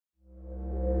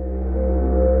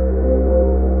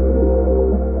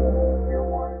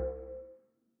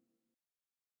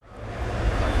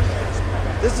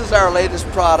is our latest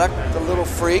product, the Lil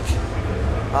FrEQ.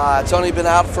 It's only been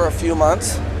out for a few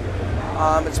months.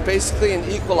 It's basically an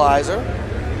equalizer,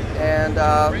 and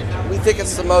we think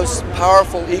it's the most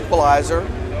powerful equalizer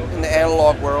in the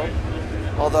analog world,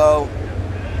 although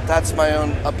that's my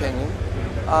own opinion.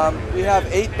 We have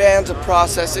 8 bands of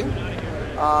processing,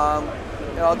 and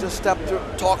I'll just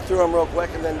talk through them real quick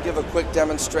and then give a quick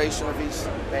demonstration of each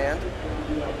band.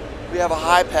 We have a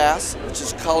high pass, which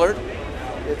is colored.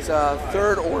 It's a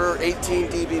third order, 18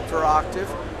 dB per octave,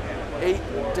 8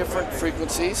 different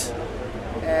frequencies,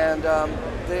 and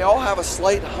they all have a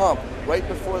slight hump right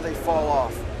before they fall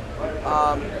off,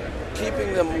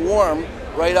 keeping them warm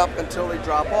right up until they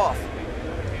drop off.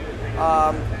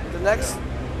 The next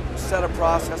set of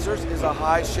processors is a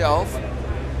high shelf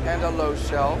and a low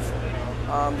shelf.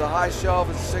 The high shelf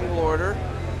is single order,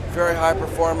 very high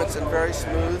performance and very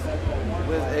smooth,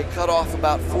 with a cutoff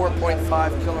about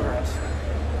 4.5 kilohertz.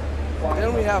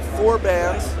 Then we have 4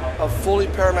 bands of fully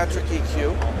parametric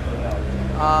EQ.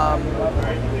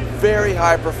 Very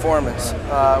high performance.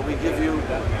 We give you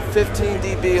 15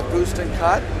 dB of boost and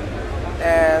cut,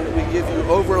 and we give you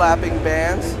overlapping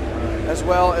bands, as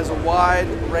well as a wide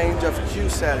range of Q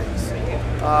settings.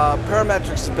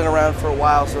 Parametrics have been around for a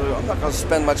while, so I'm not going to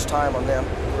spend much time on them.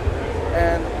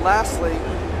 And lastly,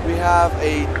 we have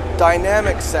a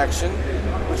dynamic section,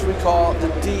 which we call the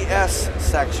de-ess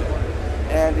section.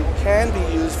 And it can be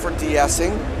used for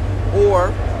de-essing, or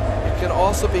it can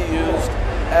also be used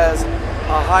as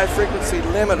a high frequency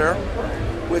limiter,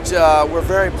 which we're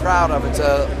very proud of. It's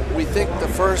we think the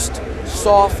first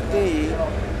soft knee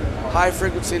high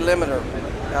frequency limiter.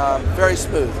 Very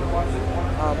smooth.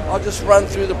 I'll just run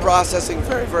through the processing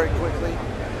very quickly.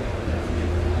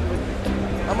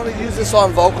 I'm going to use this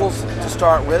on vocals to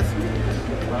start with.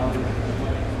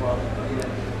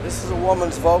 This is a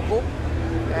woman's vocal,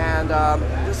 and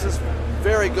this is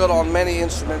very good on many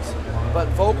instruments, but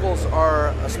vocals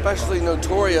are especially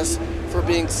notorious for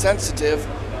being sensitive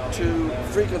to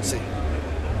frequency.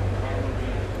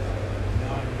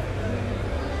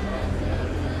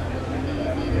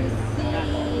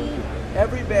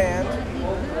 Every band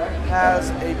has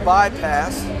a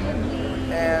bypass,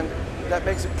 and that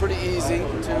makes it pretty easy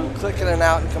to click in and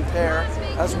out and compare,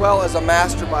 as well as a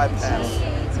master bypass.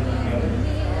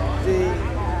 The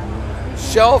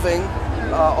shelving,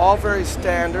 all very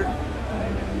standard,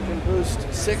 can boost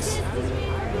 10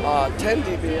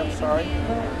 dB,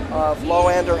 of low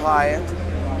end or high end,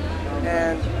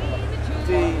 and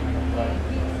the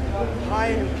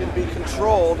high end can be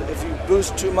controlled. If you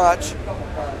boost too much, it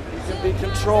can be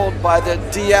controlled by the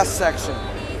de-ess section.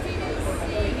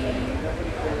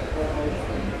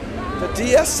 The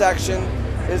de-ess section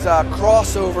is a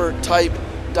crossover type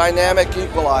dynamic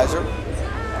equalizer,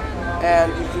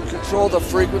 and you can control the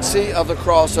frequency of the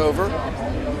crossover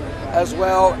as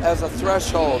well as a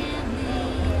threshold.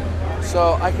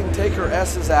 So I can take her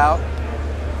S's out.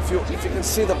 If you can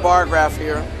see the bar graph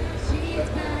here,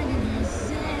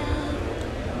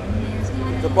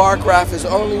 the bar graph is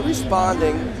only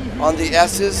responding on the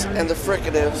S's and the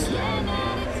fricatives,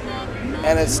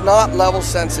 and it's not level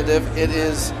sensitive.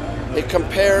 It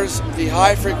compares the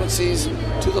high frequencies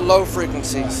to the low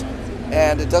frequencies,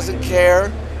 and it doesn't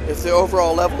care if the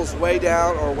overall level is way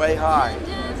down or way high.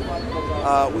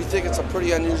 We think it's a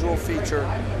pretty unusual feature.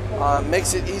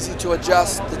 Makes it easy to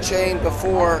adjust the chain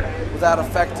before without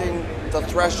affecting the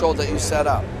threshold that you set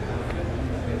up.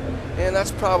 And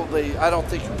that's probably, I don't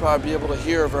think you'll probably be able to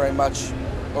hear very much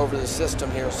over the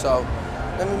system here. So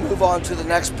let me move on to the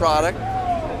next product.